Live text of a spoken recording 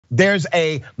there's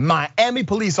a Miami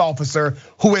police officer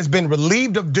who has been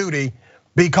relieved of duty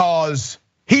because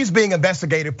he's being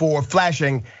investigated for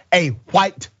flashing a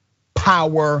white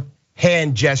power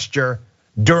hand gesture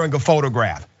during a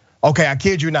photograph. Okay, I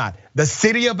kid you not. The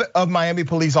city of Miami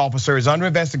police officer is under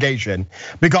investigation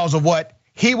because of what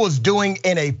he was doing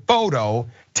in a photo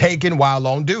taken while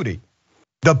on duty.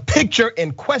 The picture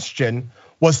in question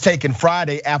was taken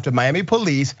Friday after Miami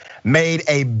police made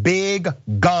a big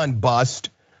gun bust,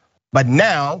 but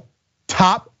now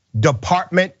top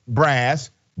department brass,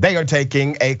 they are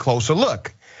taking a closer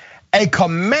look. A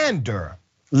commander,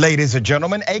 ladies and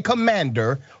gentlemen, a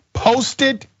commander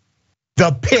posted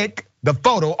the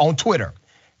photo on Twitter,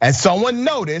 and someone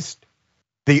noticed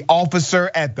the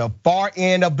officer at the far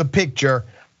end of the picture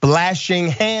flashing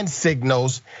hand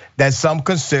signals that some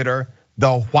consider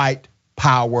the white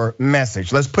power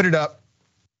message. Let's put it up.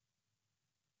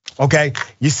 Okay,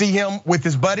 you see him with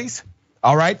his buddies,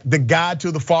 all right? The guy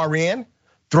to the far end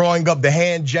throwing up the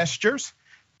hand gestures.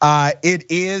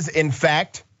 It is in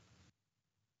fact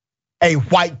a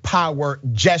white power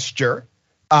gesture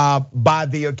by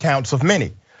the accounts of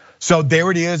many. So there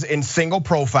it is in single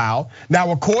profile.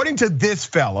 Now, according to this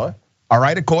fella, all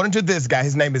right, according to this guy,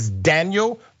 his name is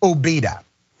Daniel Ubida.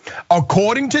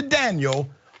 According to Daniel,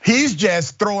 he's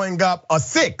just throwing up a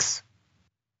 6.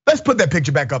 Let's put that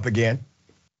picture back up again.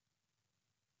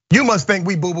 You must think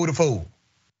we boo-boo the fool.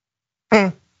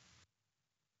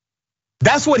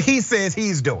 That's what he says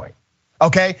he's doing,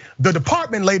 okay? The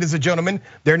department, ladies and gentlemen,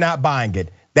 they're not buying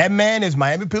it. That man is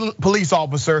Miami police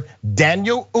officer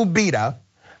Daniel Ubida.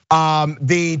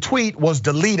 The tweet was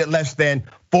deleted less than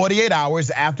 48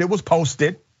 hours after it was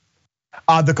posted.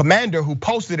 The commander who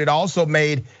posted it also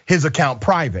made his account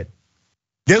private.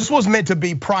 This was meant to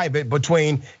be private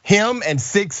between him and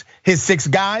his six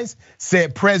guys,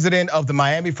 said president of the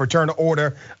Miami Fraternal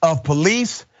Order of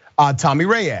Police, Tommy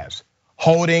Reyes,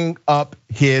 holding up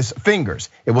his fingers.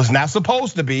 It was not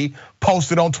supposed to be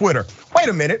posted on Twitter. Wait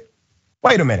a minute.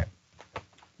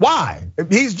 Why?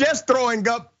 He's just throwing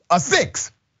up a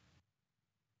 6.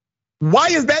 Why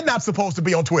is that not supposed to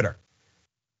be on Twitter?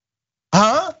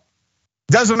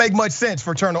 Doesn't make much sense,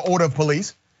 Fraternal Order of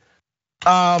Police.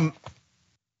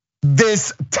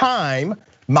 This time,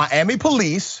 Miami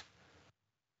police,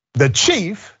 the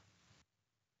chief,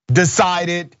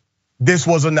 decided this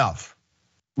was enough.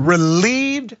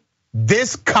 Relieved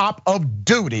this cop of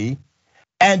duty,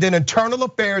 and an internal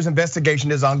affairs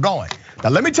investigation is ongoing. Now,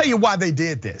 let me tell you why they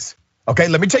did this, okay?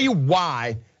 Let me tell you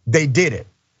why they did it.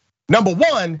 Number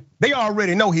one, they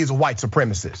already know he's a white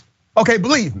supremacist. Okay,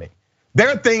 believe me, there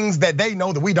are things that they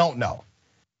know that we don't know.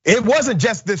 It wasn't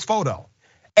just this photo.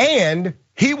 And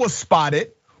he was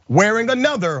spotted wearing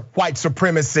another white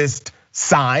supremacist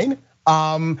sign.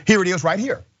 Here it is right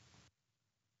here.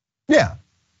 Yeah,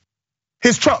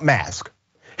 his Trump mask.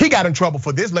 He got in trouble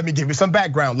for this. Let me give you some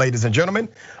background, ladies and gentlemen.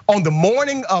 On the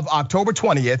morning of October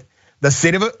 20th, the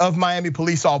city of Miami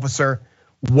police officer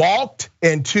walked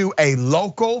into a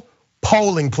local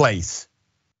polling place.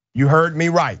 You heard me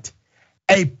right.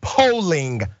 A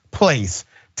polling place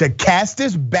to cast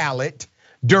his ballot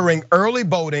during early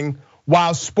voting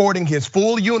while sporting his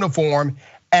full uniform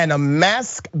and a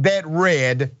mask that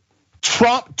read,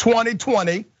 Trump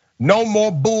 2020, no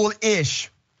more bull-ish.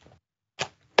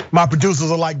 My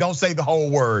producers are like, don't say the whole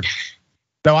word.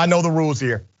 No, I know the rules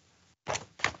here.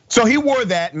 So he wore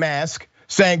that mask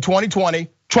saying 2020,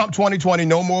 Trump 2020,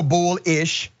 no more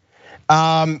bull-ish.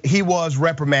 He was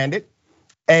reprimanded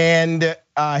and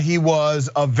he was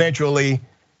eventually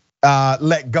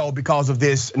let go because of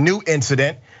this new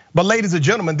incident. But ladies and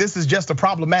gentlemen, this is just a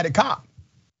problematic cop,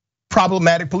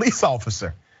 problematic police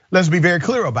officer. Let's be very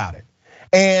clear about it.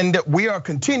 And we are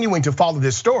continuing to follow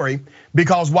this story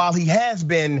because while he has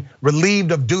been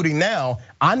relieved of duty now,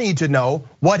 I need to know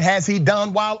what has he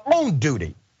done while on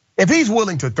duty. If he's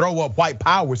willing to throw up white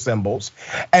power symbols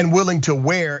and willing to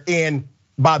wear in,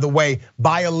 by the way,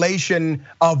 violation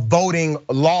of voting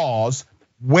laws,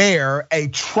 wear a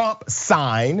Trump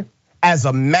sign as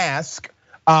a mask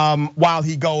while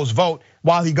he goes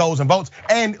and votes.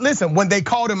 And listen, when they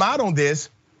called him out on this,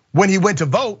 when he went to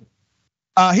vote,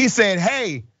 he said,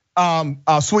 hey,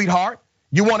 sweetheart,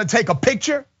 you wanna take a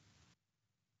picture?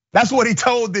 That's what he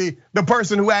told the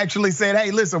person who actually said,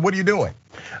 hey, listen, what are you doing?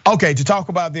 Okay, to talk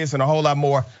about this and a whole lot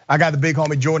more, I got the big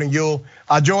homie Jordan Yule.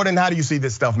 Jordan, how do you see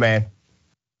this stuff, man?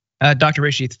 Dr.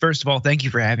 Richey, first of all, thank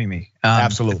you for having me.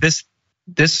 Absolutely.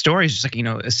 This story is just like,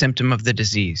 a symptom of the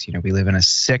disease. We live in a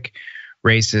sick,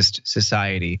 racist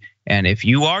society. And if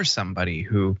you are somebody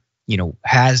who,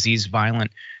 has these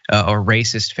violent or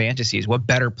racist fantasies, what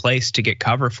better place to get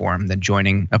cover for him than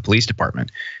joining a police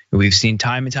department? We've seen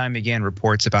time and time again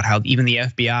reports about how even the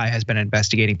FBI has been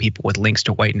investigating people with links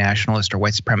to white nationalist or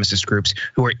white supremacist groups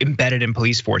who are embedded in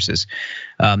police forces.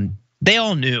 They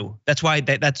all knew. That's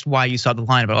why you saw the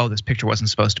line about, oh, this picture wasn't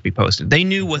supposed to be posted. They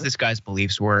knew what this guy's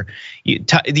beliefs were.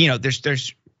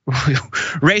 There's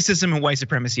racism and white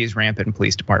supremacy is rampant in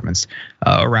police departments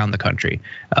around the country.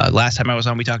 Last time I was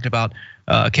on, we talked about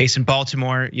a case in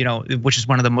Baltimore, which is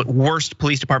one of the worst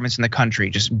police departments in the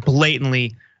country, just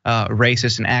blatantly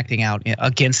racist and acting out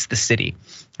against the city.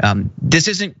 This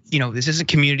isn't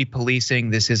community policing.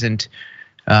 This isn't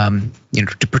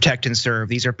to protect and serve.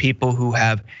 These are people who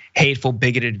have hateful,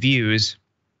 bigoted views,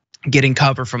 getting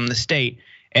cover from the state,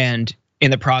 and in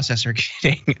the process are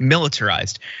getting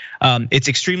militarized. It's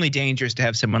extremely dangerous to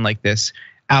have someone like this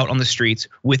out on the streets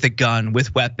with a gun,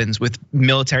 with weapons, with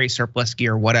military surplus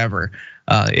gear, whatever.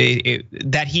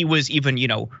 That he was even,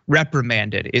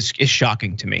 reprimanded is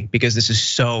shocking to me, because this is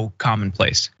so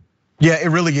commonplace. Yeah, it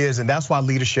really is, and that's why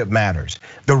leadership matters.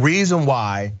 The reason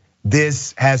why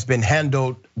this has been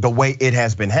handled the way it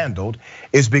has been handled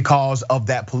is because of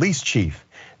that police chief.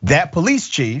 That police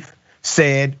chief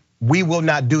said, we will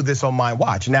not do this on my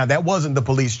watch. Now, that wasn't the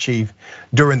police chief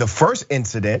during the first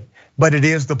incident, but it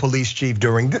is the police chief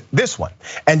during this one.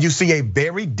 And you see a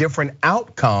very different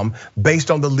outcome based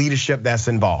on the leadership that's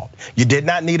involved. You did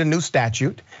not need a new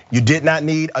statute. You did not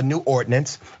need a new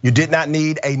ordinance. You did not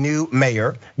need a new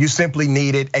mayor. You simply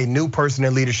needed a new person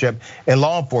in leadership. In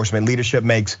law enforcement, leadership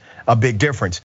makes a big difference.